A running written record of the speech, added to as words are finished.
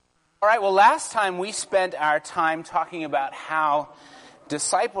All right, well, last time we spent our time talking about how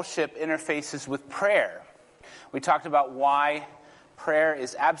discipleship interfaces with prayer. We talked about why prayer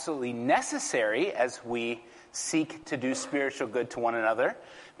is absolutely necessary as we seek to do spiritual good to one another,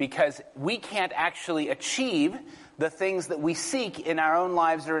 because we can't actually achieve the things that we seek in our own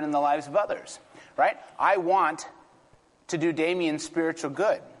lives or in the lives of others, right? I want to do Damien's spiritual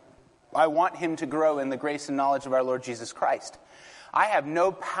good. I want him to grow in the grace and knowledge of our Lord Jesus Christ. I have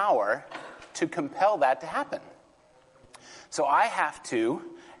no power to compel that to happen. So I have to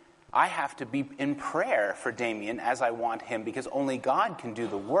be in prayer for Damien as I want him, because only God can do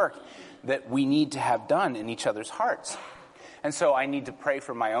the work that we need to have done in each other's hearts. And so I need to pray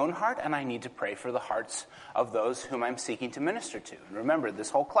for my own heart, and I need to pray for the hearts of those whom I'm seeking to minister to. And remember,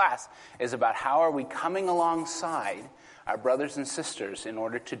 this whole class is about how are we coming alongside our brothers and sisters in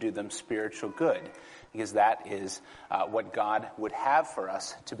order to do them spiritual good, because that is what God would have for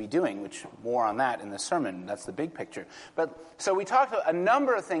us to be doing, which more on that in the sermon. That's the big picture. But so we talked about a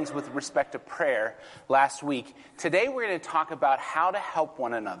number of things with respect to prayer last week. Today we're going to talk about how to help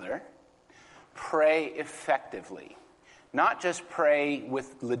one another pray effectively. Not just pray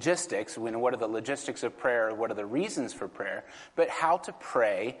with logistics, what are the logistics of prayer, what are the reasons for prayer, but how to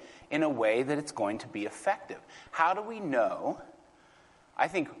pray in a way that it's going to be effective. How do we know? I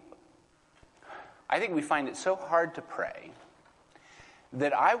think we find it so hard to pray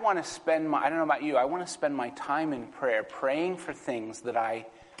that I want to spend I don't know about you, I want to spend my time in prayer praying for things that I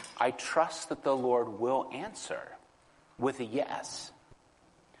trust that the Lord will answer with a yes.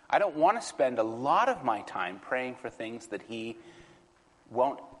 I don't want to spend a lot of my time praying for things that he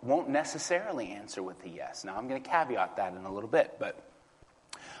won't necessarily answer with a yes. Now, I'm going to caveat that in a little bit, but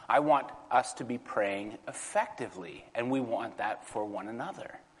I want us to be praying effectively, and we want that for one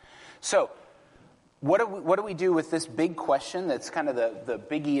another. So, what do we do with this big question that's kind of the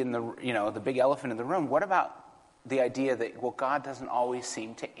biggie in the big elephant in the room? What about the idea that, well, God doesn't always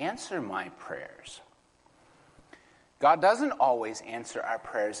seem to answer my prayers? God doesn't always answer our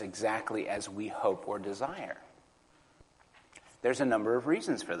prayers exactly as we hope or desire. There's a number of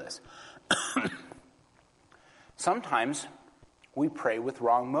reasons for this. Sometimes we pray with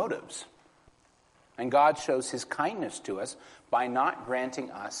wrong motives, and God shows his kindness to us by not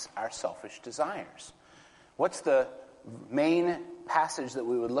granting us our selfish desires. What's the main passage that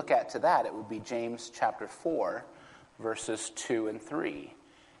we would look at to that? It would be James chapter 4, verses 2 and 3.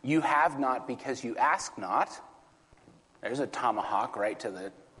 You have not because you ask not. There's a tomahawk right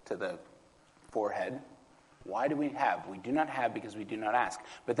to the forehead. Why do we have? We do not have because we do not ask.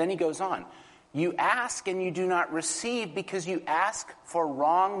 But then he goes on. You ask and you do not receive because you ask for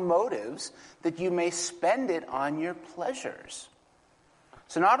wrong motives, that you may spend it on your pleasures.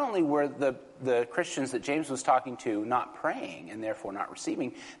 So not only were the Christians that James was talking to not praying and therefore not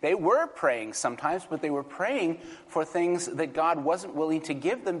receiving, they were praying sometimes, but they were praying for things that God wasn't willing to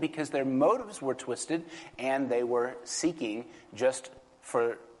give them because their motives were twisted, and they were seeking just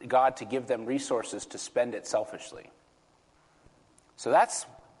for God to give them resources to spend it selfishly. So that's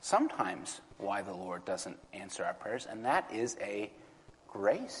sometimes why the Lord doesn't answer our prayers, and that is a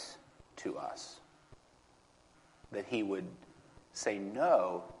grace to us, that he would say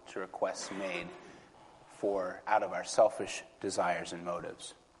no to requests made out of our selfish desires and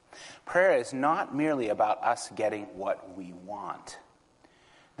motives. Prayer is not merely about us getting what we want.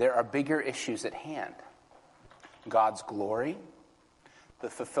 There are bigger issues at hand. God's glory, the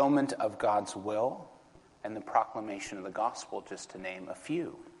fulfillment of God's will, and the proclamation of the gospel, just to name a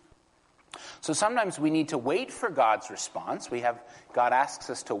few. So sometimes we need to wait for God's response. God asks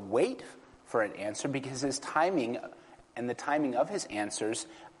us to wait for an answer because his timing and the timing of his answers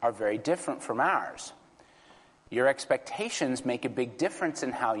are very different from ours. Your expectations make a big difference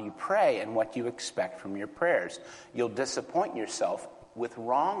in how you pray and what you expect from your prayers. You'll disappoint yourself with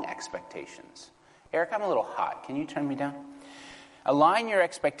wrong expectations. Eric, I'm a little hot. Can you turn me down? Align your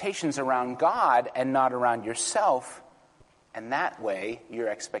expectations around God and not around yourself, and that way your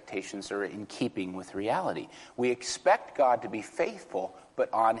expectations are in keeping with reality. We expect God to be faithful,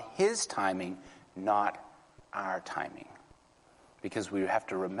 but on his timing, not our timing. Because we have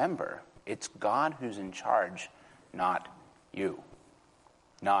to remember, it's God who's in charge, not you,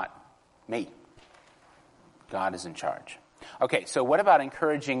 not me. God is in charge. Okay, so what about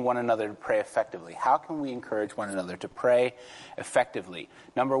encouraging one another to pray effectively? How can we encourage one another to pray effectively?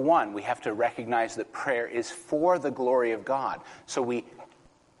 Number one, we have to recognize that prayer is for the glory of God. So we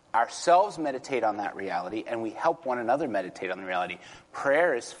ourselves meditate on that reality, and we help one another meditate on the reality.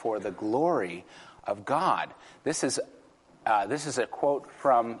 Prayer is for the glory of God. This is a quote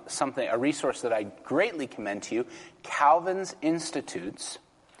from a resource that I greatly commend to you, Calvin's Institutes,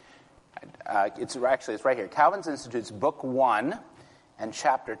 It's right here. Calvin's Institutes, Book 1 and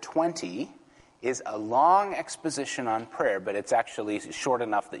Chapter 20 is a long exposition on prayer, but it's actually short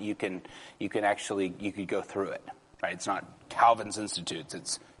enough that you could go through it. Right? It's not Calvin's Institutes.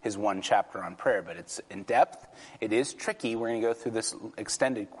 It's his one chapter on prayer, but it's in depth. It is tricky. We're going to go through this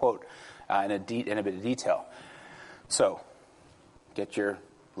extended quote in a bit of detail. So, get your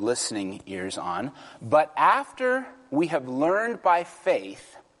listening ears on. But after we have learned by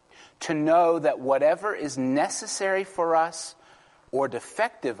faith to know that whatever is necessary for us or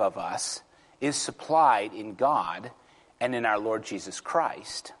defective of us is supplied in God and in our Lord Jesus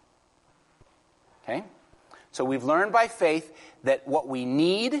Christ. Okay? So we've learned by faith that what we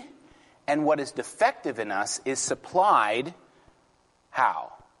need and what is defective in us is supplied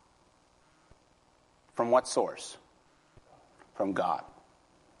how? From what source? From God.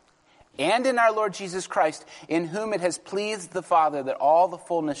 And in our Lord Jesus Christ, in whom it has pleased the Father that all the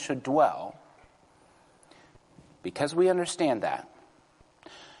fullness should dwell. Because we understand that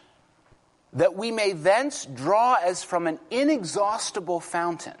we may thence draw as from an inexhaustible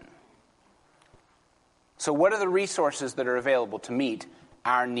fountain. So what are the resources that are available to meet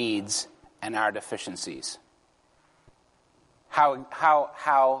our needs and our deficiencies? How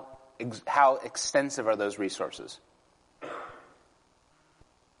extensive are those resources?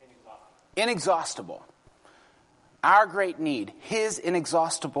 Inexhaustible. Our great need, his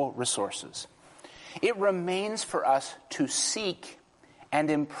inexhaustible resources. It remains for us to seek and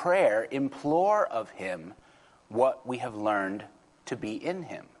in prayer implore of him what we have learned to be in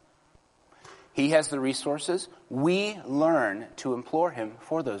him. He has the resources. We learn to implore him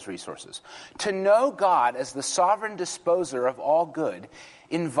for those resources. To know God as the sovereign disposer of all good,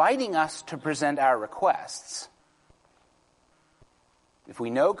 inviting us to present our requests. If we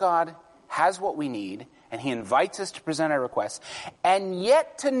know God has what we need, and he invites us to present our requests, and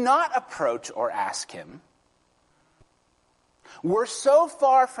yet to not approach or ask him, we're so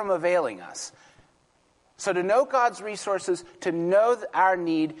far from availing us. So to know God's resources, to know our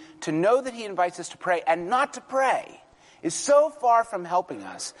need, to know that he invites us to pray, and not to pray, is so far from helping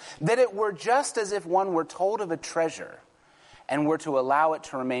us that it were just as if one were told of a treasure and were to allow it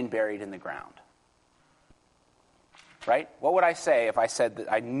to remain buried in the ground. Right? What would I say if I said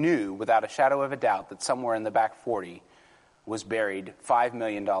that I knew without a shadow of a doubt that somewhere in the back 40 was buried $5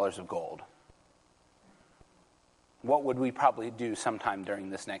 million of gold? What would we probably do sometime during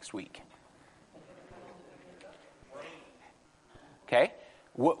this next week? Okay?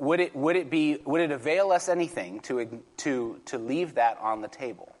 Would it avail us anything to leave that on the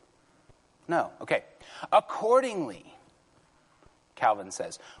table? No. Okay. Accordingly, Calvin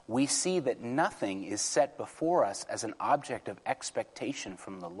says, we see that nothing is set before us as an object of expectation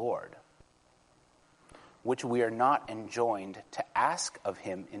from the Lord, which we are not enjoined to ask of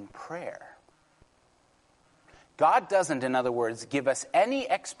him in prayer. God doesn't, in other words, give us any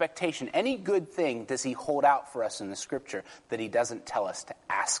expectation, any good thing does he hold out for us in the Scripture that he doesn't tell us to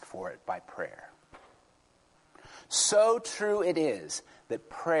ask for it by prayer. So true it is that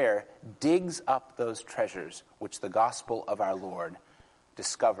prayer digs up those treasures which the gospel of our Lord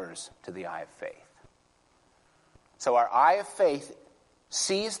discovers to the eye of faith. So our eye of faith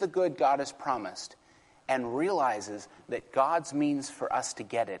sees the good God has promised and realizes that God's means for us to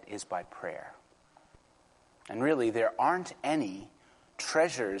get it is by prayer. And really, there aren't any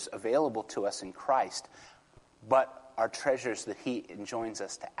treasures available to us in Christ, but are treasures that he enjoins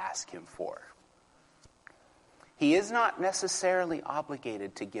us to ask him for. He is not necessarily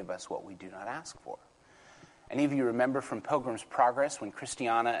obligated to give us what we do not ask for. Any of you remember from Pilgrim's Progress when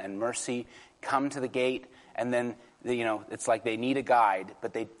Christiana and Mercy come to the gate and then, it's like they need a guide,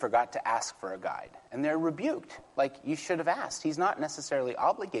 but they forgot to ask for a guide. And they're rebuked, like you should have asked. He's not necessarily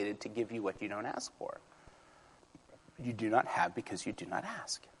obligated to give you what you don't ask for. You do not have because you do not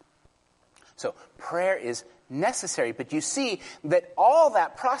ask. So prayer is necessary, but you see that all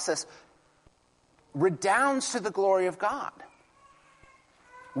that process redounds to the glory of God.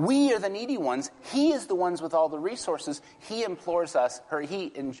 We are the needy ones. He is the ones with all the resources. He implores us, or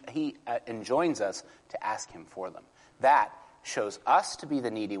he enjoins us to ask him for them. That shows us to be the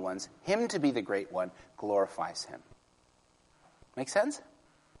needy ones, him to be the great one, glorifies him. Make sense?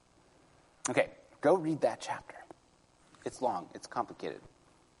 Okay, go read that chapter. It's long. It's complicated.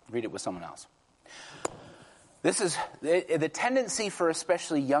 Read it with someone else. This is the tendency for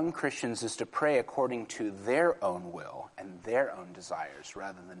especially young Christians is to pray according to their own will and their own desires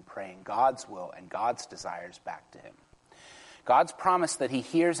rather than praying God's will and God's desires back to him. God's promise that he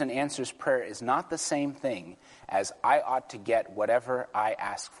hears and answers prayer is not the same thing as I ought to get whatever I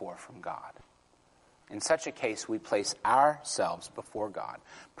ask for from God. In such a case, we place ourselves before God.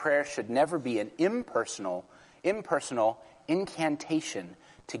 Prayer should never be an impersonal incantation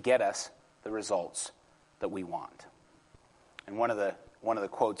to get us the results that we want. And one of the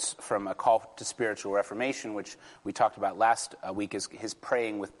quotes from A Call to Spiritual Reformation, which we talked about last week, is his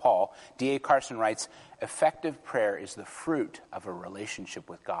praying with Paul. D.A. Carson writes, "Effective prayer is the fruit of a relationship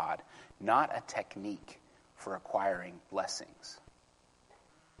with God, not a technique for acquiring blessings."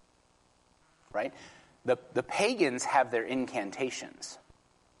 Right? The pagans have their incantations.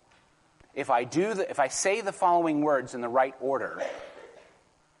 If I say the following words in the right order,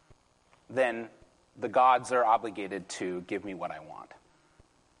 then the gods are obligated to give me what I want.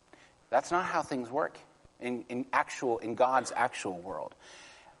 That's not how things work in God's actual world.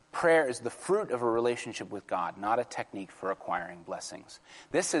 Prayer is the fruit of a relationship with God, not a technique for acquiring blessings.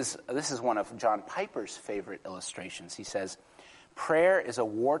 This is one of John Piper's favorite illustrations. He says, "Prayer is a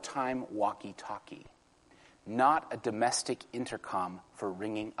wartime walkie-talkie, not a domestic intercom for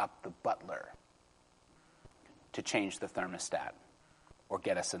ringing up the butler to change the thermostat or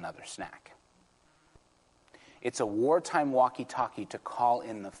get us another snack. It's a wartime walkie-talkie to call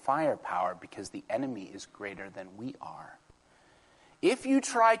in the firepower because the enemy is greater than we are. If you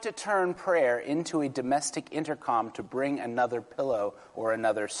try to turn prayer into a domestic intercom to bring another pillow or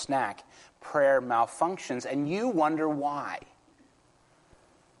another snack, prayer malfunctions, and you wonder why.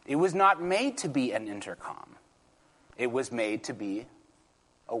 It was not made to be an intercom. It was made to be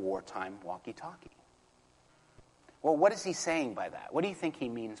a wartime walkie-talkie." Well, what is he saying by that? What do you think he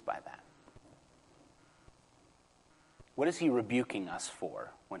means by that? What is he rebuking us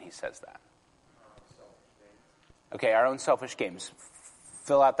for when he says that? Okay, our own selfish games.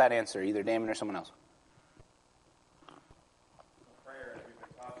 Fill out that answer, either Damon or someone else. Prayer, as we've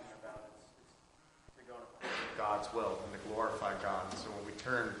been talking about, is to go to God's will and to glorify God. So when we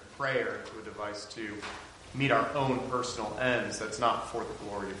turn prayer into a device to meet our own personal ends, that's not for the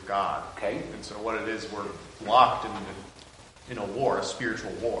glory of God. Okay. And so what it is, we're locked in a war, a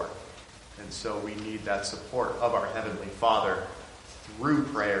spiritual war. And so we need that support of our Heavenly Father through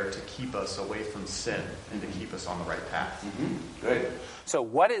prayer to keep us away from sin and to keep us on the right path. Mm-hmm. Good. So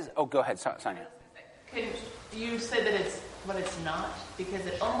what is... Oh, go ahead, Sonia. Could you say that it's what it's not? Because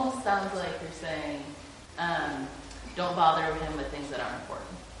it almost sounds like you're saying, don't bother him with things that aren't important.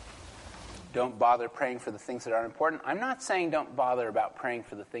 Don't bother praying for the things that aren't important. I'm not saying don't bother about praying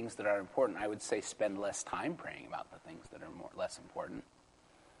for the things that are important. I would say spend less time praying about the things that are less important.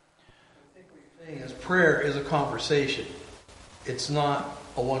 I think what you're saying is prayer is a conversation. It's not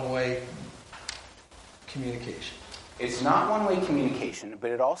a one-way communication. It's not one-way communication,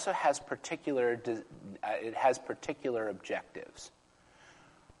 but it also has particular objectives.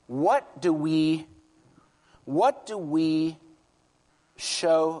 What do we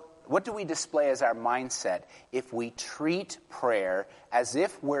display as our mindset if we treat prayer as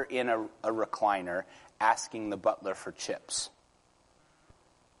if we're in a recliner asking the butler for chips?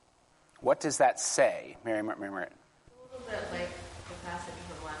 What does that say, Mary Martin? A little bit like the passage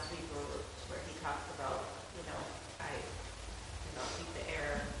from last week where he talks about, I keep the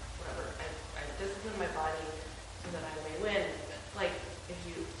air, whatever. I discipline my body so that I may win. Like,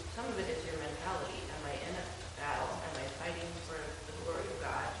 some of it is your mentality. Am I in a battle? Am I fighting for the glory of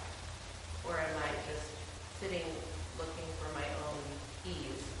God? Or am I just sitting looking for my own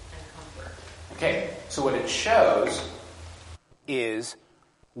ease and comfort? Okay, so what it shows is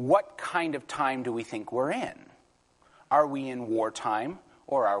what kind of time do we think we're in? Are we in wartime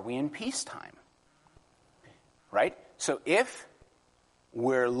or are we in peacetime? Right? So if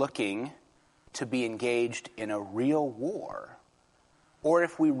we're looking to be engaged in a real war, or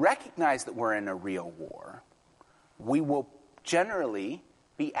if we recognize that we're in a real war, we will generally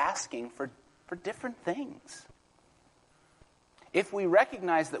be asking for different things. If we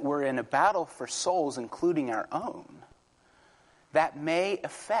recognize that we're in a battle for souls, including our own, that may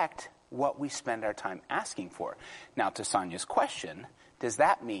affect what we spend our time asking for. Now, to Sonia's question, does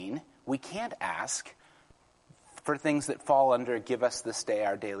that mean we can't ask for things that fall under give us this day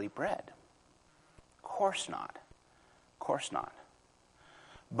our daily bread? Of course not. Of course not.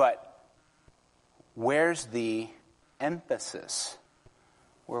 But where's the emphasis?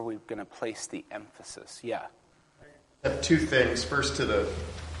 Where are we going to place the emphasis? Yeah. I have two things. First, to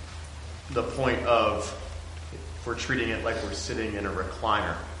the point of if we're treating it like we're sitting in a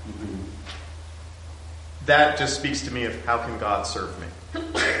recliner. Mm-hmm. That just speaks to me of how can God serve me?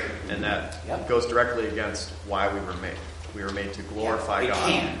 And that goes directly against why we were made. We were made to glorify God.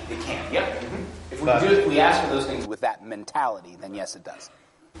 It can. Yep. Mm-hmm. If we ask for those things with that mentality, then yes, it does.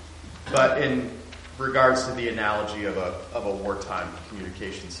 But in regards to the analogy of a wartime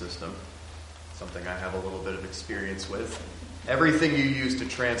communication system, something I have a little bit of experience with. Everything you use to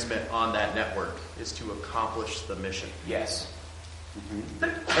transmit on that network is to accomplish the mission. Yes.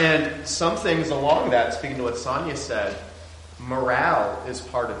 And some things along that, speaking to what Sonia said, morale is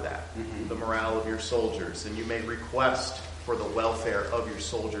part of that. The morale of your soldiers. And you may request for the welfare of your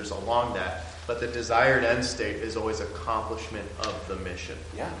soldiers along that. But the desired end state is always accomplishment of the mission.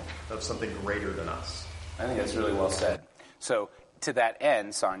 Yeah. Of something greater than us. I think that's really well said. So to that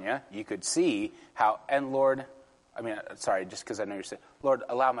end, Sonia, you could see how, and Lord, sorry, just because I know you're saying, Lord,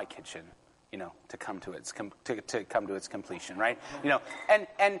 allow my kitchen, to come to its to come to its completion, right?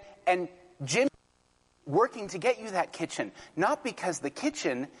 And Jim working to get you that kitchen, not because the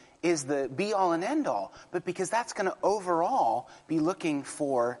kitchen is the be all and end all, but because that's going to overall be looking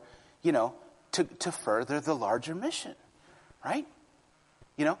for, to further the larger mission, right?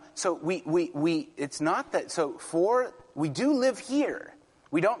 So we it's not that, we do live here.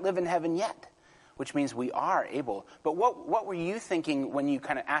 We don't live in heaven yet, which means we are able. But what were you thinking when you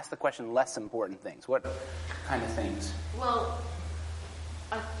kind of asked the question, less important things? What kind of things? Well,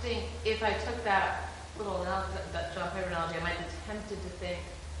 I think if I took that little analogy, that John Piper analogy, I might be tempted to think,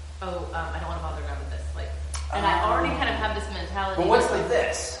 I don't want to bother God with this. And I already kind of have this mentality. But what's like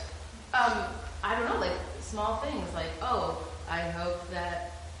this? I don't know, small things, I hope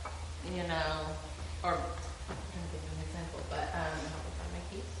that, or I'm trying to think of an example, but I hope I find my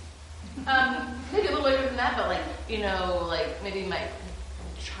keys. Maybe a little later than that, but maybe my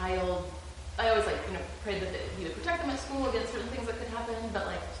child, I always pray that he would protect them at school against certain things that could happen, but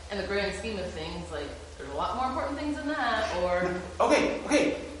in the grand scheme of things, there's a lot more important things than that. Or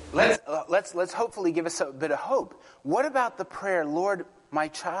okay, let's hopefully give us a bit of hope. What about the prayer, Lord, my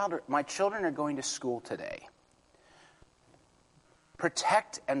children are going to school today.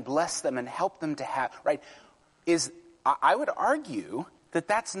 Protect and bless them and help them to have, right? I would argue that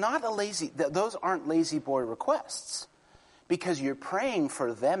that's not those aren't lazy boy requests, because you're praying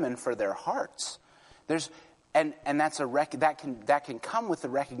for them and for their hearts. And that's that can come with the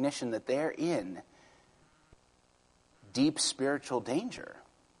recognition that they're in deep spiritual danger,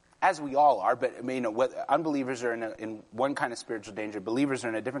 as we all are. But unbelievers are in one kind of spiritual danger. Believers are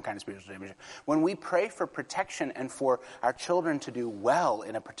in a different kind of spiritual danger. When we pray for protection and for our children to do well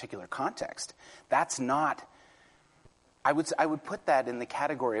in a particular context, that's not. I would put that in the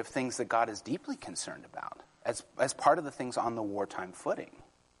category of things that God is deeply concerned about, as part of the things on the wartime footing.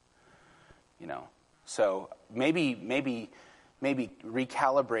 So maybe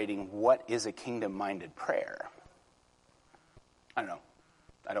recalibrating what is a kingdom-minded prayer. I don't know.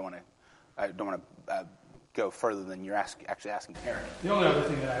 I don't want to go further than you're actually asking Aaron. The only other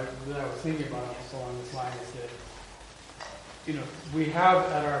thing that I was thinking about along this line is that we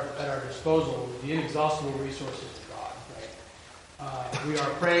have at our disposal the inexhaustible resources of God. Right? We are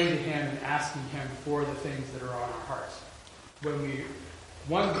praying to Him and asking Him for the things that are on our hearts.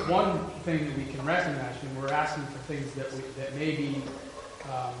 One thing that we can recognize when we're asking for things that may be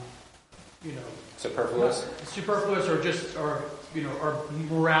superfluous or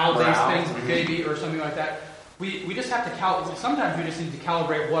morale-based things maybe, or something like that. We just have to sometimes we just need to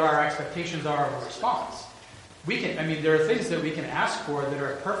calibrate what our expectations are of a response. There are things that we can ask for that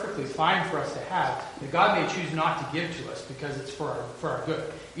are perfectly fine for us to have, that God may choose not to give to us because it's for our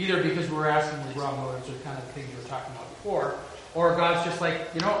good. Either because we're asking with wrong motives, or kind of the things we were talking about before, or God's just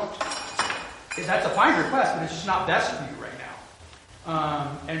that's a fine request, but it's just not best for you right now.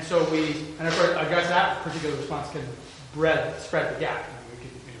 And of course, I guess that particular response can spread the gap. We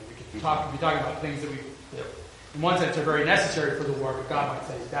could be talking about things that in one sense, are very necessary for the war, but God might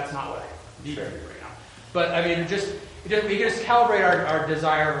say, that's not what I need from you right now. But we just calibrate our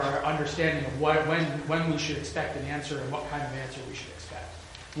desire, or our understanding of when we should expect an answer and what kind of answer we should expect.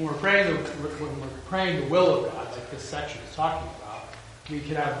 When we're praying the will of God, like this section is talking about, we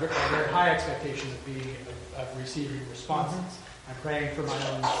can have a very high expectation of receiving responses. I'm praying for my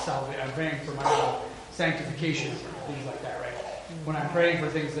own salvation. I'm praying for my own sanctification, things like that, right? When I'm praying for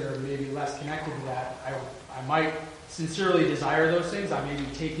things that are maybe less connected to that, I might sincerely desire those things. I may be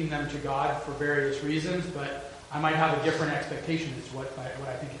taking them to God for various reasons, but I might have a different expectation as to what I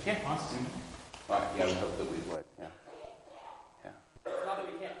think it can constitute. Well, yeah, we hope that we would. Yeah. It's not that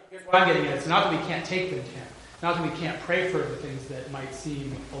we can't. Here's what I'm getting at. It's not that we can't take them to Him. Not that we can't pray for the things that might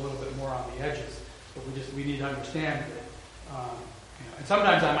seem a little bit more on the edges, but we need to understand that. And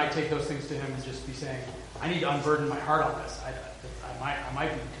sometimes I might take those things to Him and just be saying, I need to unburden my heart on this. I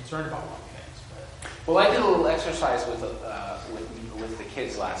might be concerned about one things. But. Well, I did a little exercise with the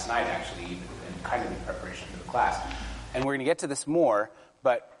kids last night, actually, even kind of in preparation for the class. And we're going to get to this more,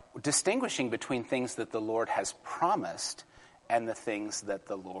 but distinguishing between things that the Lord has promised and the things that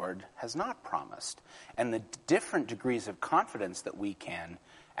the Lord has not promised, and the different degrees of confidence that we can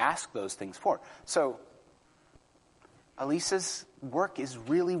ask those things for. So, Elisa's work is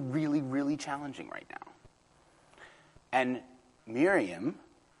really, really, really challenging right now. And Miriam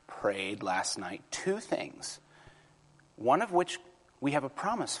prayed last night 2 things, one of which we have a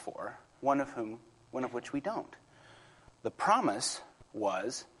promise for, one of which we don't. The promise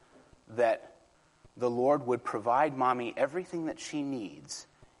was that the Lord would provide Mommy everything that she needs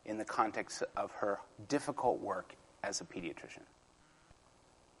in the context of her difficult work as a pediatrician.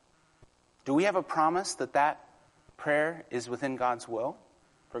 Do we have a promise that prayer is within God's will?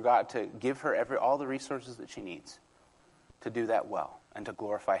 For God to give her all the resources that she needs to do that well and to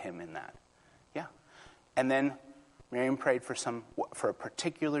glorify Him in that? Yeah. And then Miriam prayed for a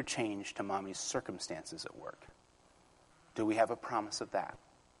particular change to Mommy's circumstances at work. Do we have a promise of that?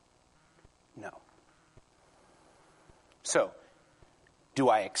 No. So, do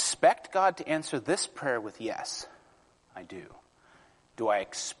I expect God to answer this prayer with yes? I do. Do I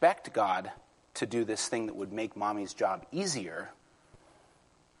expect God to do this thing that would make Mommy's job easier?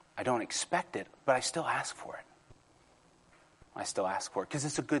 I don't expect it, but I still ask for it. I still ask for it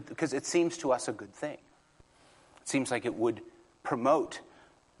because it seems to us a good thing. It seems like it would promote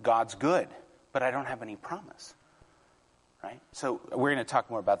God's good, but I don't have any promise. Right? So we're going to talk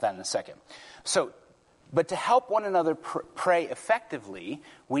more about that in a second. But to help one another pray effectively,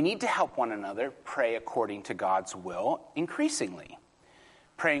 we need to help one another pray according to God's will increasingly.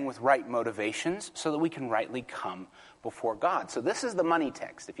 Praying with right motivations so that we can rightly come before God. So this is the money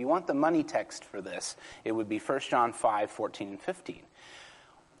text. If you want the money text for this, it would be 1 John 5, 14 and 15.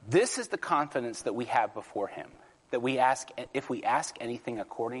 This is the confidence that we have before Him. That if we ask anything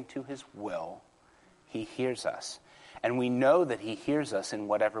according to His will, He hears us. And we know that He hears us in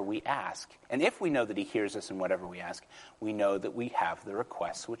whatever we ask. And if we know that He hears us in whatever we ask, we know that we have the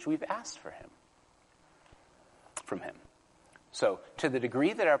requests which we've asked from Him. So, to the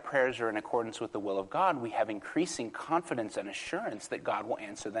degree that our prayers are in accordance with the will of God, we have increasing confidence and assurance that God will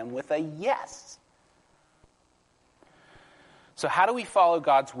answer them with a yes. So how do we follow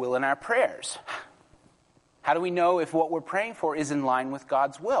God's will in our prayers? How do we know if what we're praying for is in line with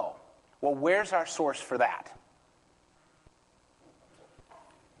God's will? Well, where's our source for that?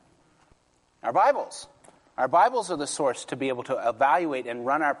 Our Bibles. Our Bibles are the source to be able to evaluate and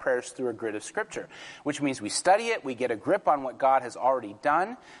run our prayers through a grid of Scripture, which means we study it, we get a grip on what God has already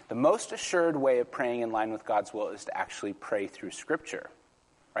done. The most assured way of praying in line with God's will is to actually pray through Scripture.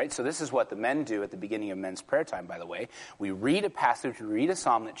 Right? So this is what the men do at the beginning of men's prayer time, by the way. We read a passage, we read a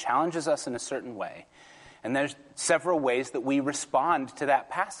psalm that challenges us in a certain way. And there's several ways that we respond to that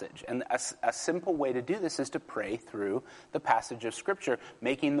passage. And a simple way to do this is to pray through the passage of Scripture,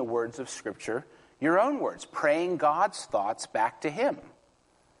 making the words of Scripture your own words, praying God's thoughts back to Him.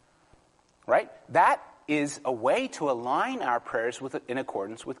 Right? That is a way to align our prayers in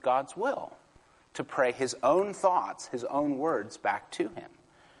accordance with God's will, to pray His own thoughts, His own words back to Him.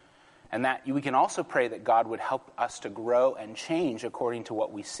 And that we can also pray that God would help us to grow and change according to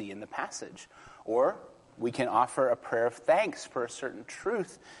what we see in the passage. Or we can offer a prayer of thanks for a certain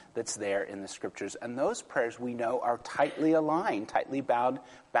truth that's there in the Scriptures. And those prayers we know are tightly aligned, tightly bound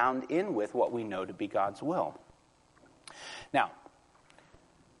in with what we know to be God's will. Now,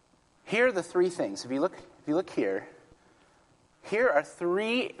 here are the 3 things. If you look here are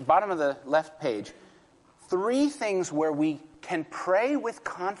 3, bottom of the left page, 3 things where we can pray with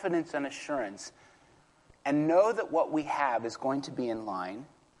confidence and assurance and know that what we have is going to be in line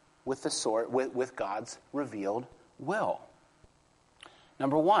with with God's revealed will.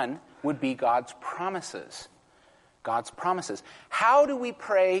 Number 1 would be God's promises. God's promises. How do we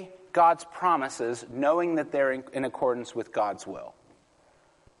pray God's promises knowing that they're in accordance with God's will?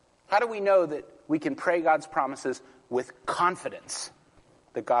 How do we know that we can pray God's promises with confidence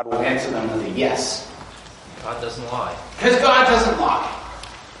that God will answer them with a yes? God doesn't lie. Because God doesn't lie.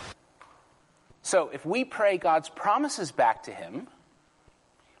 So if we pray God's promises back to Him,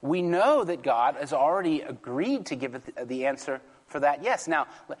 we know that God has already agreed to give the answer for that yes. Now,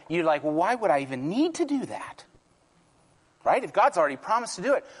 you're like, well, why would I even need to do that? Right? If God's already promised to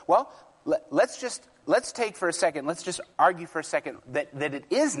do it. Well, let's just argue for a second that it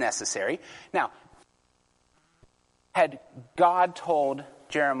is necessary. Now, had God told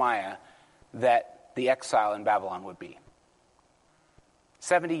Jeremiah that the exile in Babylon would be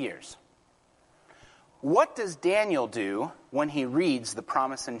 70 years. What does Daniel do when he reads the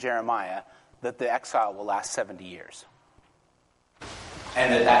promise in Jeremiah that the exile will last 70 years?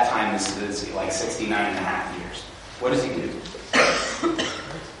 And at that time is like 69 and a half years. What does he do?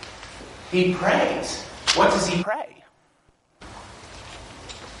 He prays. What does he pray?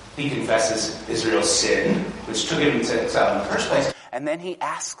 He confesses Israel's sin, which took him into exile in the first place. And then he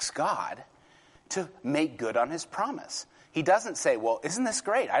asks God to make good on his promise. He doesn't say, well, isn't this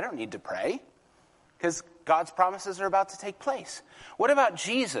great? I don't need to pray. Because God's promises are about to take place. What about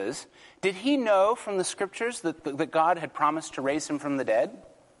Jesus? Did he know from the scriptures that God had promised to raise him from the dead?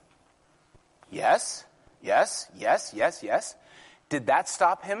 Yes. Did that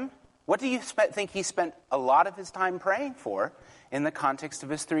stop him? What do you think he spent a lot of his time praying for in the context of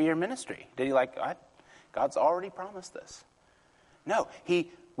his 3-year ministry? Did he God's already promised this? No,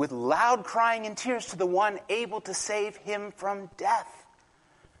 he, with loud crying and tears to the one able to save him from death.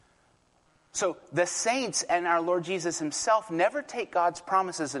 So the saints and our Lord Jesus himself never take God's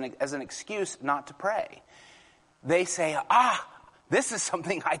promises as an excuse not to pray. They say, this is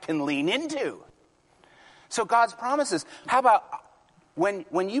something I can lean into. So God's promises. How about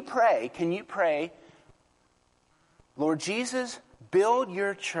when you pray, can you pray, Lord Jesus, build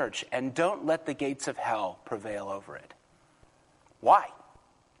your church and don't let the gates of hell prevail over it? Why?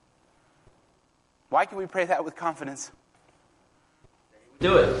 Why can we pray that with confidence?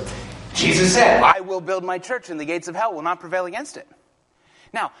 Do it. Jesus said, I will build my church and the gates of hell will not prevail against it.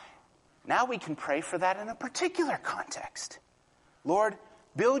 Now we can pray for that in a particular context. Lord,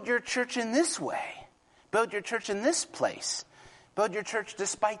 build your church in this way. Build your church in this place. Build your church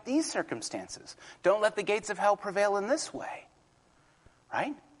despite these circumstances. Don't let the gates of hell prevail in this way.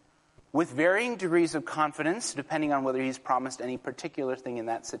 Right? With varying degrees of confidence, depending on whether he's promised any particular thing in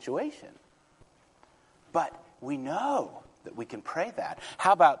that situation. But we know that we can pray that.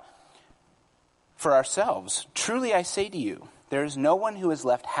 How about for ourselves? Truly I say to you, there is no one who has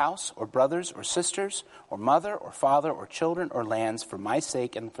left house or brothers or sisters or mother or father or children or lands for my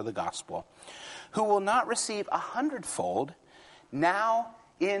sake and for the gospel, who will not receive 100-fold now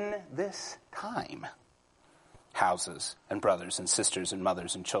in this time houses and brothers and sisters and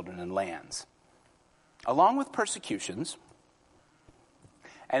mothers and children and lands, along with persecutions,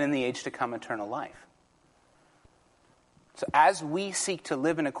 and in the age to come eternal life. So as we seek to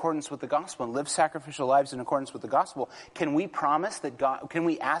live in accordance with the gospel and live sacrificial lives in accordance with the gospel, can we promise that God, can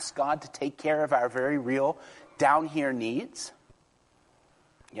we ask God to take care of our very real down here needs?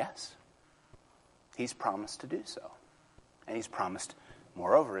 Yes. He's promised to do so. And he's promised,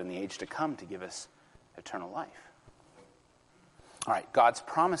 moreover, in the age to come to give us eternal life. All right, God's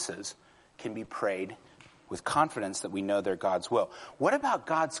promises can be prayed with confidence that we know they're God's will. What about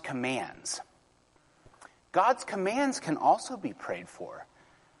God's commands? God's commands can also be prayed for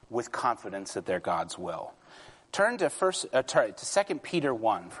with confidence that they're God's will. Turn to 2 Peter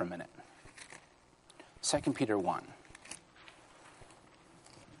 1 for a minute. 2 Peter 1.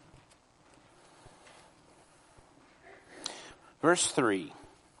 Verse 3.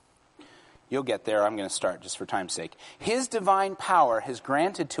 You'll get there. I'm going to start just for time's sake. His divine power has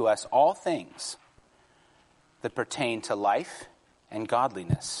granted to us all things that pertain to life and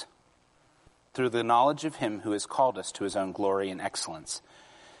godliness, through the knowledge of him who has called us to his own glory and excellence,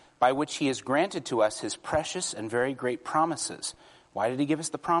 by which he has granted to us his precious and very great promises. Why did he give us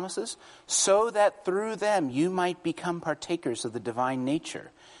the promises? So that through them you might become partakers of the divine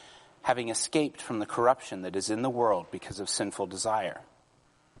nature, having escaped from the corruption that is in the world because of sinful desire.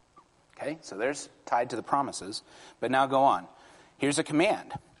 Okay, so there's tied to the promises. But now go on. Here's a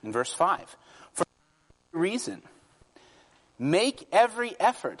command in verse 5. For reason, make every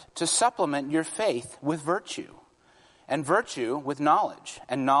effort to supplement your faith with virtue, and virtue with knowledge,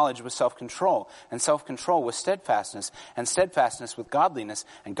 and knowledge with self-control, and self-control with steadfastness, and steadfastness with godliness,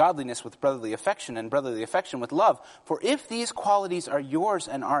 and godliness with brotherly affection, and brotherly affection with love. For if these qualities are yours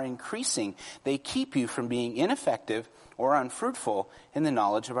and are increasing, they keep you from being ineffective or unfruitful in the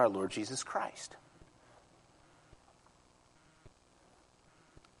knowledge of our Lord Jesus Christ.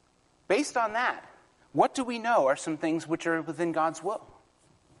 Based on that, what do we know are some things which are within God's will?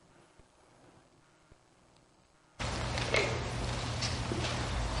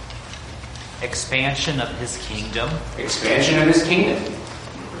 Expansion of his kingdom. Expansion of his kingdom.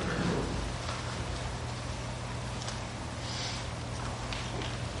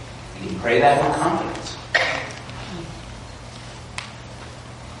 You can pray that with confidence.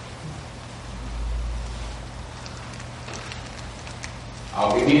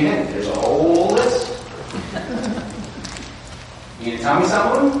 I'll give you a hint. There's a whole list. You gonna tell me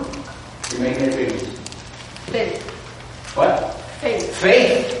some of them? You're making it big. Faith. What? Faith.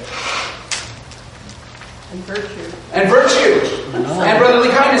 Faith. And virtue. And virtue. And brotherly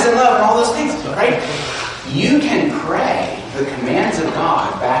kindness and love and all those things. Right? You can pray the commands of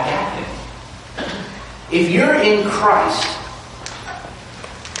God back at Him. If you're in Christ,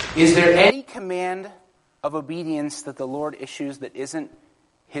 is there any command of obedience that the Lord issues that isn't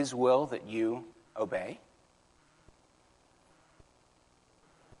his will that you obey?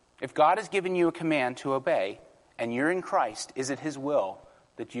 If God has given you a command to obey, and you're in Christ, is it his will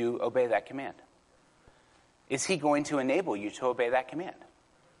that you obey that command? Is he going to enable you to obey that command?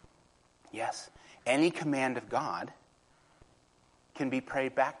 Yes. Any command of God can be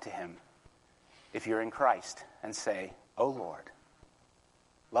prayed back to him if you're in Christ and say, "O Lord,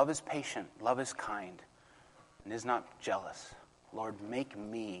 love is patient, love is kind, and is not jealous. Lord, make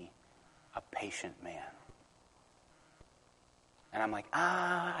me a patient man." And I'm like,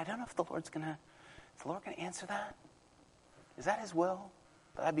 I don't know if the Lord's going to answer that. Is that his will,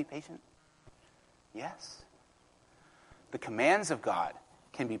 that I be patient? Yes. The commands of God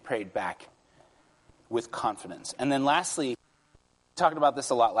can be prayed back with confidence. And then lastly, we talked about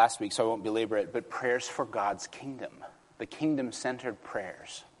this a lot last week, so I won't belabor it, but prayers for God's kingdom. The kingdom-centered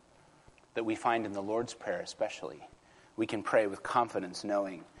prayers that we find in the Lord's Prayer especially. We can pray with confidence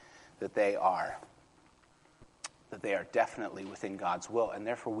knowing that they are definitely within God's will, and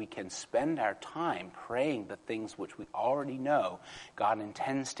therefore we can spend our time praying the things which we already know God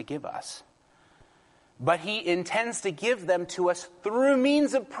intends to give us. But he intends to give them to us through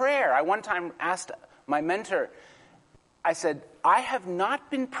means of prayer. I one time asked my mentor, I said, I have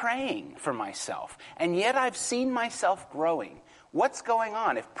not been praying for myself, and yet I've seen myself growing. What's going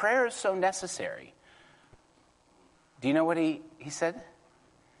on if prayer is so necessary? Do you know what he said?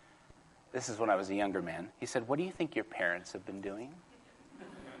 This is when I was a younger man. He said, "What do you think your parents have been doing?"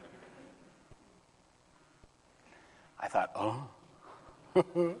 I thought,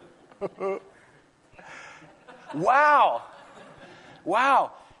 Wow.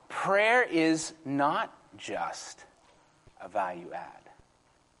 Prayer is not just a value add,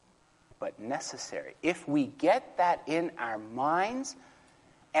 but necessary. If we get that in our minds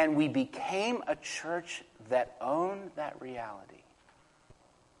and we became a church that owned that reality,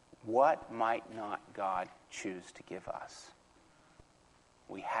 what might not God choose to give us?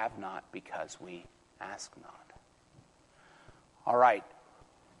 We have not because we ask not. All right.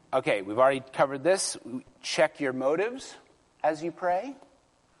 Okay, we've already covered this. Check your motives as you pray.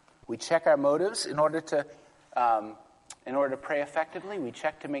 We check our motives in order to pray effectively. We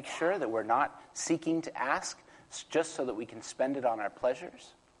check to make sure that we're not seeking to ask just so that we can spend it on our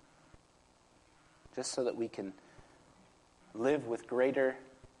pleasures, just so that we can live with greater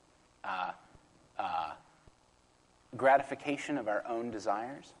gratification of our own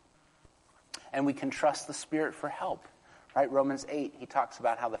desires. And we can trust the Spirit for help. Right? Romans 8, he talks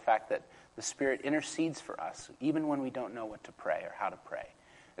about how the fact that the Spirit intercedes for us even when we don't know what to pray or how to pray,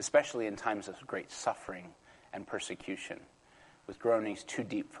 especially in times of great suffering and persecution, with groanings too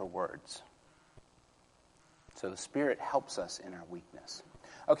deep for words. So the Spirit helps us in our weakness.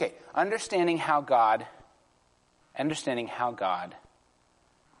 Okay, understanding how God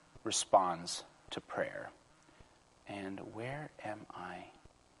responds to prayer. And where am I?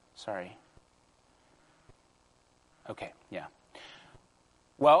 Sorry. Okay, yeah.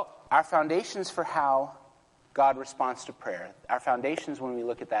 Well, our foundations for how God responds to prayer, our foundations when we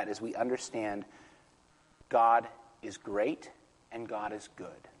look at that is we understand God is great and God is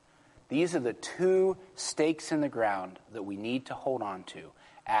good. These are the two stakes in the ground that we need to hold on to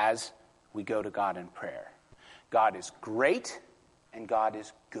as we go to God in prayer. God is great and God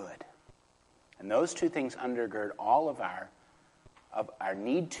is good. And those two things undergird all of our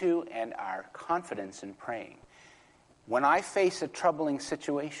need to and our confidence in praying. When I face a troubling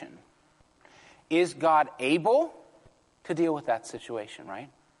situation, is God able to deal with that situation,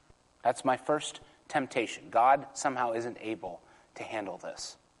 right? That's my first temptation. God somehow isn't able to handle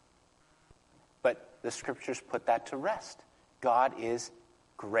this. But the Scriptures put that to rest. God is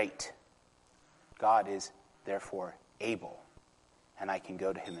great. God is, therefore, able. And I can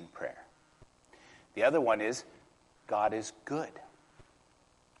go to him in prayer. The other one is, God is good.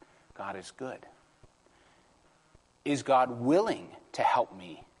 God is good. Is God willing to help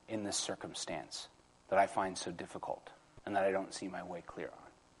me in this circumstance that I find so difficult and that I don't see my way clear on?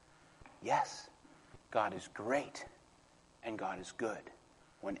 Yes, God is great and God is good.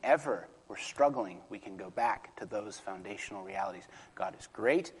 Whenever we're struggling, we can go back to those foundational realities. God is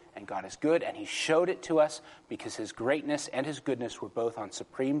great and God is good, and he showed it to us because his greatness and his goodness were both on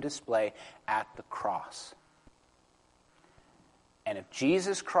supreme display at the cross. And if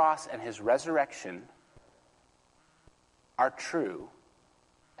Jesus' cross and his resurrection are true,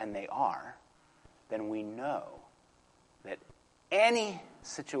 and they are, then we know that any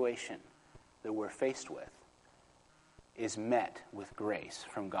situation that we're faced with is met with grace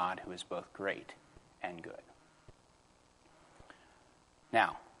from God, who is both great and good.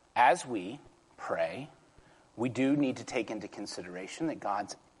 Now, as we pray, we do need to take into consideration that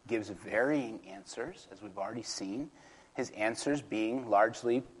God's gives varying answers, as we've already seen. His answers being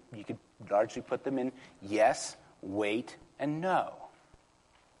largely, you could largely put them in yes, wait, and no.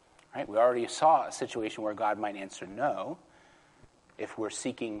 Right? We already saw a situation where God might answer no. If we're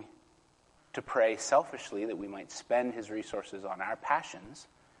seeking to pray selfishly that we might spend his resources on our passions,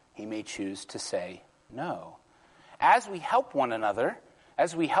 he may choose to say no. As we help one another,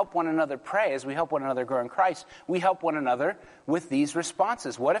 as we help one another pray, as we help one another grow in Christ, we help one another with these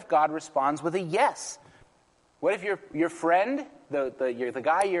responses. What if God responds with a yes? What if your friend, the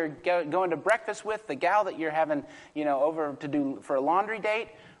guy you're going to breakfast with, the gal that you're having, over to do for a laundry date,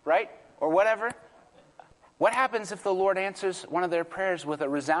 right, or whatever? What happens if the Lord answers one of their prayers with a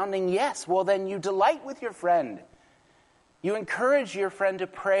resounding yes? Well, then you delight with your friend. You encourage your friend to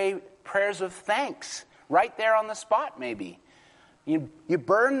pray prayers of thanks right there on the spot, maybe. You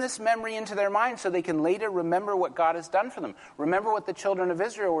burn this memory into their mind so they can later remember what God has done for them. Remember what the children of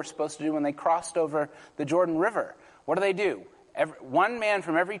Israel were supposed to do when they crossed over the Jordan River. What do? One man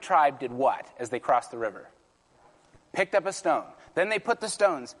from every tribe did what as they crossed the river? Picked up a stone. Then they put the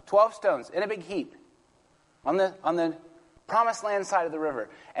stones, 12 stones, in a big heap on the promised land side of the river.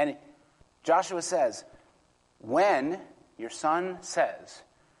 And Joshua says, when your son says,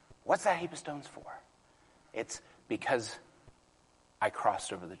 what's that heap of stones for? It's because I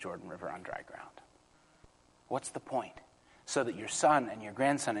crossed over the Jordan River on dry ground. What's the point? So that your son and your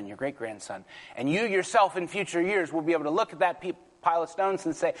grandson and your great-grandson and you yourself in future years will be able to look at that pile of stones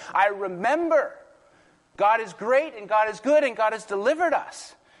and say, I remember God is great and God is good and God has delivered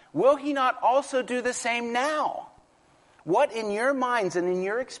us. Will he not also do the same now? What in your minds and in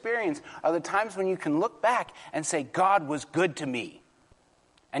your experience are the times when you can look back and say, God was good to me?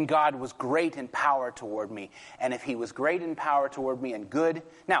 And God was great in power toward me. And if he was great in power toward me and good...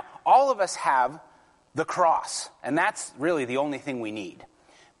 Now, all of us have the cross. And that's really the only thing we need.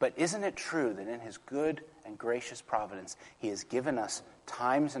 But isn't it true that in his good and gracious providence, he has given us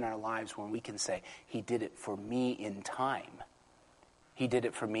times in our lives when we can say, he did it for me in time. He did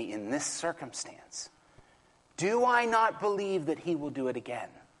it for me in this circumstance. Do I not believe that he will do it again?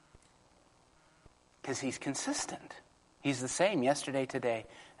 Because he's consistent. He's the same yesterday, today,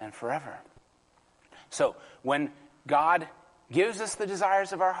 and forever. So when God gives us the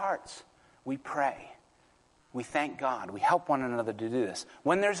desires of our hearts, we pray. We thank God. We help one another to do this.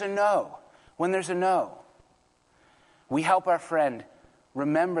 When there's a no, we help our friend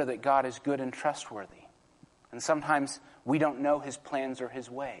remember that God is good and trustworthy. And sometimes we don't know his plans or his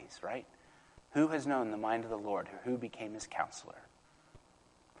ways, right? Who has known the mind of the Lord, or who became his counselor?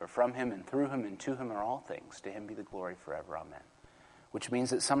 For from him and through him and to him are all things. To him be the glory forever. Amen. Which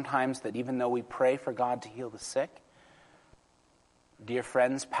means that sometimes that even though we pray for God to heal the sick, dear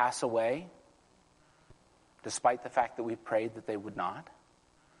friends pass away, despite the fact that we prayed that they would not.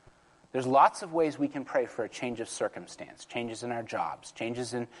 There's lots of ways we can pray for a change of circumstance, changes in our jobs,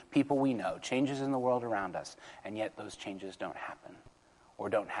 changes in people we know, changes in the world around us, and yet those changes don't happen, or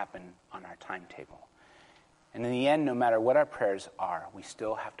don't happen on our timetable. And in the end, no matter what our prayers are, we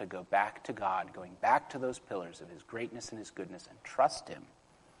still have to go back to God, going back to those pillars of his greatness and his goodness, and trust him.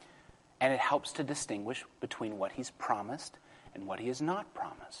 And it helps to distinguish between what he's promised and what he has not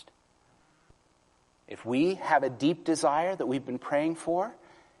promised. If we have a deep desire that we've been praying for,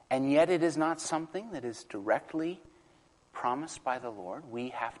 and yet it is not something that is directly promised by the Lord, we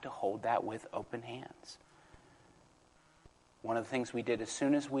have to hold that with open hands. One of the things we did as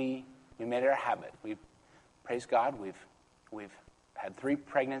soon as we made it our habit, praise God, we've had 3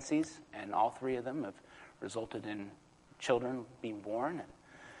 pregnancies, and all 3 of them have resulted in children being born.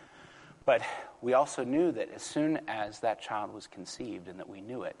 But we also knew that as soon as that child was conceived and that we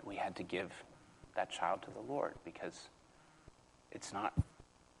knew it, we had to give that child to the Lord, because it's not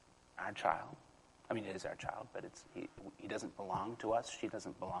our child. I mean, it is our child, but he doesn't belong to us. She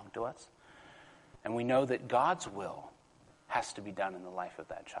doesn't belong to us. And we know that God's will has to be done in the life of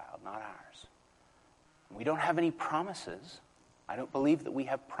that child, not ours. We don't have any promises. I don't believe that we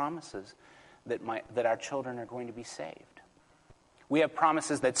have promises that our children are going to be saved. We have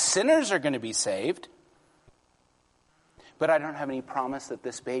promises that sinners are going to be saved, but I don't have any promise that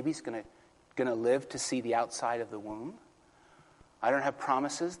this baby's going to live to see the outside of the womb. I don't have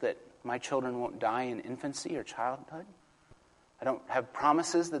promises that my children won't die in infancy or childhood. I don't have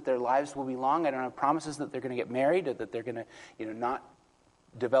promises that their lives will be long. I don't have promises that they're going to get married, or that they're going to, not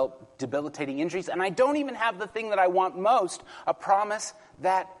develop debilitating injuries. And I don't even have the thing that I want most, a promise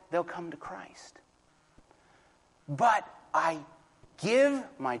that they'll come to Christ. But I give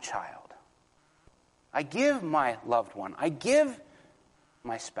my child, I give my loved one, I give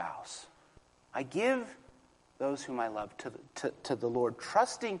my spouse, I give those whom I love to the Lord,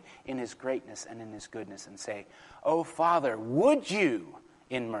 trusting in his greatness and in his goodness, and say, "Oh, Father, would you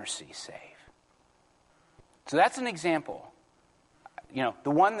in mercy save?" So that's an example.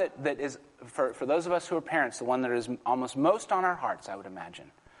 The one that is, for those of us who are parents, the one that is almost most on our hearts, I would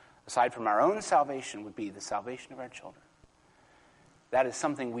imagine, aside from our own salvation, would be the salvation of our children. That is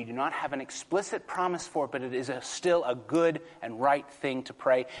something we do not have an explicit promise for, but it is still a good and right thing to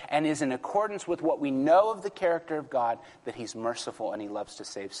pray, and is in accordance with what we know of the character of God, that he's merciful and he loves to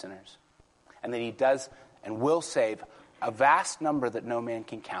save sinners. And that he does and will save a vast number that no man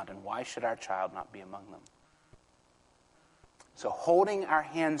can count, and why should our child not be among them? So holding our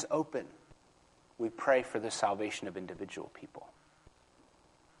hands open, we pray for the salvation of individual people,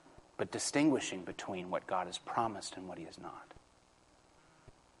 but distinguishing between what God has promised and what he has not.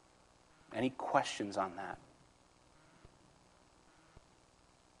 Any questions on that?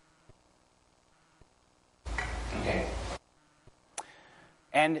 Okay.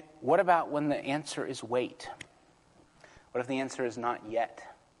 And what about when the answer is wait? What if the answer is not yet?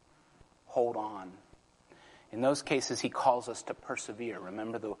 Hold on. In those cases, he calls us to persevere.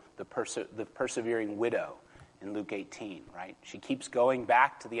 Remember the persevering widow in Luke 18, right? She keeps going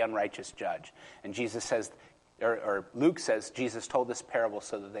back to the unrighteous judge. And Jesus says, or Luke says, Jesus told this parable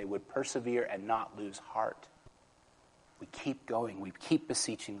so that they would persevere and not lose heart. We keep going. We keep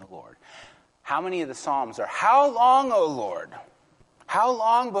beseeching the Lord. How many of the Psalms are, "How long, O Lord? How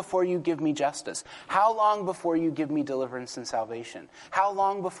long before you give me justice? How long before you give me deliverance and salvation? How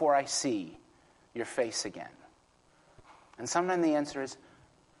long before I see your face again?" And sometimes the answer is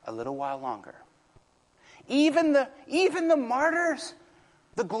a little while longer. Even the martyrs,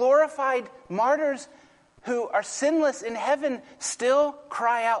 the glorified martyrs who are sinless in heaven, still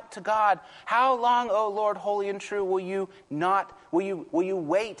cry out to God, "How long, O Lord, holy and true, will you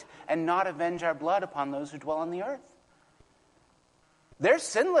wait and not avenge our blood upon those who dwell on the earth?" They're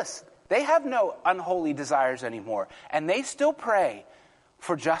sinless. They have no unholy desires anymore. And they still pray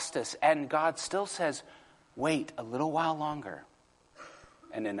for justice. And God still says, "Wait a little while longer."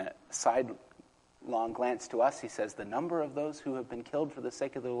 And in a sidelong glance to us, he says, the number of those who have been killed for the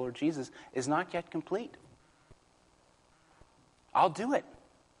sake of the Lord Jesus is not yet complete. I'll do it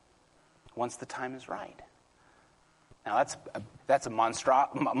once the time is right. Now that's a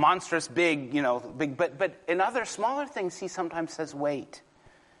monstrous big, but in other smaller things, he sometimes says, "Wait."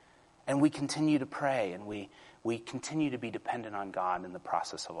 And we continue to pray, and we continue to be dependent on God in the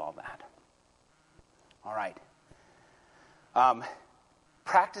process of all that. All right.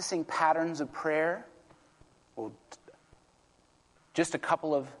 Practicing patterns of prayer. Well, just a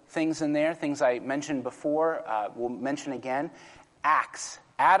couple of things in there, things I mentioned before, we'll mention again. Acts,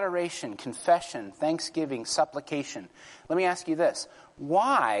 adoration, confession, thanksgiving, supplication. Let me ask you this.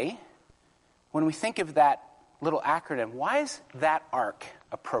 Why, when we think of that little acronym, why is that arc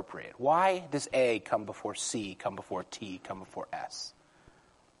appropriate? Why does A come before C, come before T, come before S?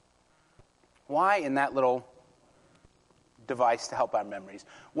 Why, in that little device to help our memories,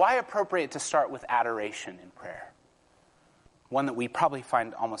 why appropriate to start with adoration in prayer? One that we probably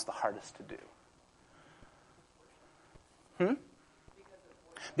find almost the hardest to do.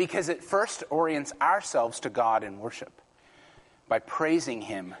 Because it first orients ourselves to God in worship by praising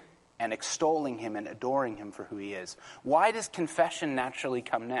him and extolling him and adoring him for who he is. Why does confession naturally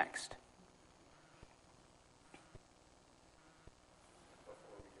come next?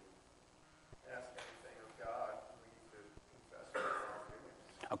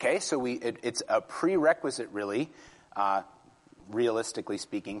 Okay, so it's a prerequisite, really, realistically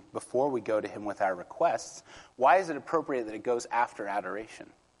speaking, before we go to him with our requests. Why is it appropriate that it goes after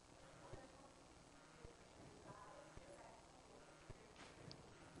adoration?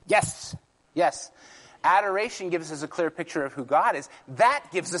 Yes. Adoration gives us a clear picture of who God is. That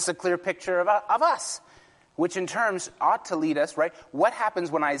gives us a clear picture of us, which in terms ought to lead us, right? What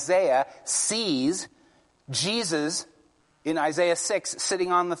happens when Isaiah sees Jesus in Isaiah 6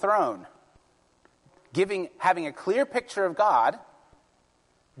 sitting on the throne? Having a clear picture of God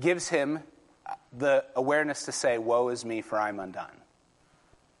gives him the awareness to say, "Woe is me, for I'm undone.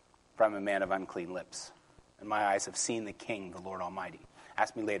 For I'm a man of unclean lips, and my eyes have seen the King, the Lord Almighty."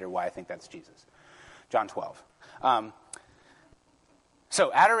 Ask me later why I think that's Jesus. John 12.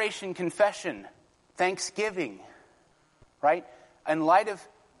 So adoration, confession, thanksgiving, right? In light of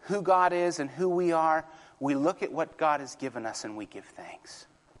who God is and who we are, we look at what God has given us and we give thanks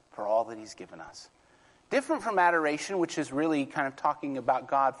for all that he's given us. Different from adoration, which is really kind of talking about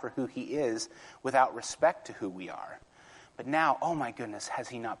God for who he is without respect to who we are. But now, oh my goodness, has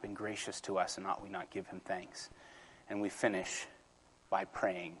he not been gracious to us and ought we not give him thanks? And we finish by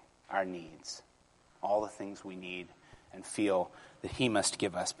praying our needs. all the things we need and feel that he must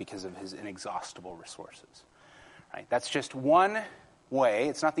give us because of his inexhaustible resources. Right? That's just one way.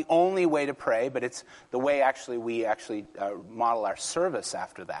 It's not the only way to pray, but it's the way we model our service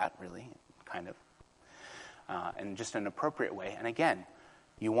after that, really, kind of, in just an appropriate way. And again,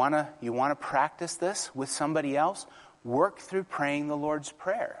 you want to practice this with somebody else? Work through praying the Lord's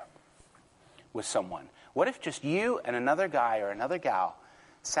Prayer with someone. What if just you and another guy or another gal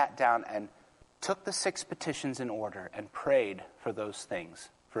sat down and took the 6 petitions in order and prayed for those things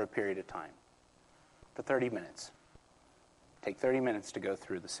for a period of time? For 30 minutes. Take 30 minutes to go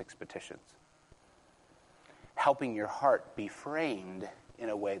through the 6 petitions. Helping your heart be framed in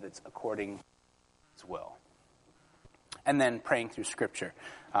a way that's according to His will. And then praying through Scripture.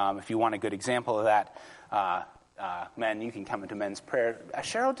 If you want a good example of that, men, you can come into men's prayer.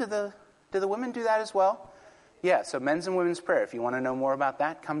 Cheryl, do the women do that as well? Yeah, so men's and women's prayer. If you want to know more about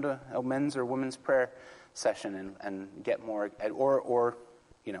that, come to a men's or women's prayer session and get more, or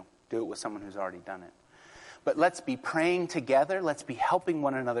do it with someone who's already done it. But let's be praying together. Let's be helping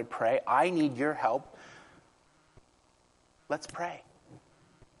one another pray. I need your help. Let's pray.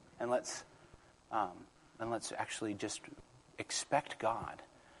 And let's actually just expect God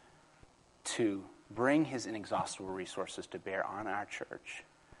to bring his inexhaustible resources to bear on our church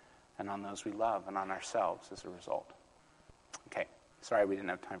and on those we love and on ourselves as a result. Okay, sorry we didn't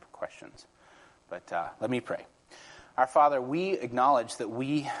have time for questions, but let me pray. Our Father, we acknowledge that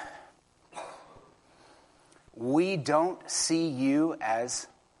we don't see you as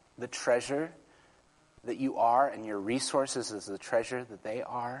the treasure that you are and your resources as the treasure that they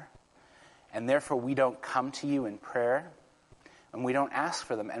are. And therefore we don't come to you in prayer and we don't ask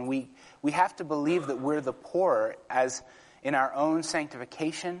for them. And we have to believe that we're the poorer as in our own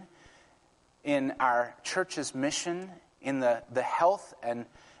sanctification, in our church's mission, in the health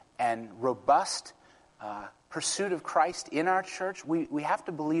and robust pursuit of Christ in our church. We have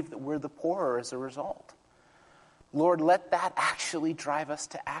to believe that we're the poorer as a result. Lord, let that actually drive us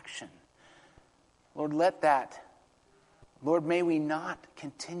to action. Lord, may we not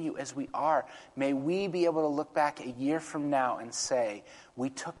continue as we are. May we be able to look back a year from now and say, we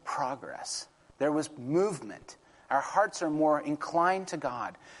took progress. There was movement. Our hearts are more inclined to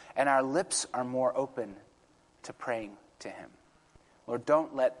God, and our lips are more open to praying to him. Lord,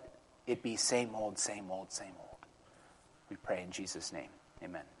 don't let it be same old, same old, same old. We pray in Jesus' name.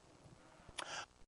 Amen.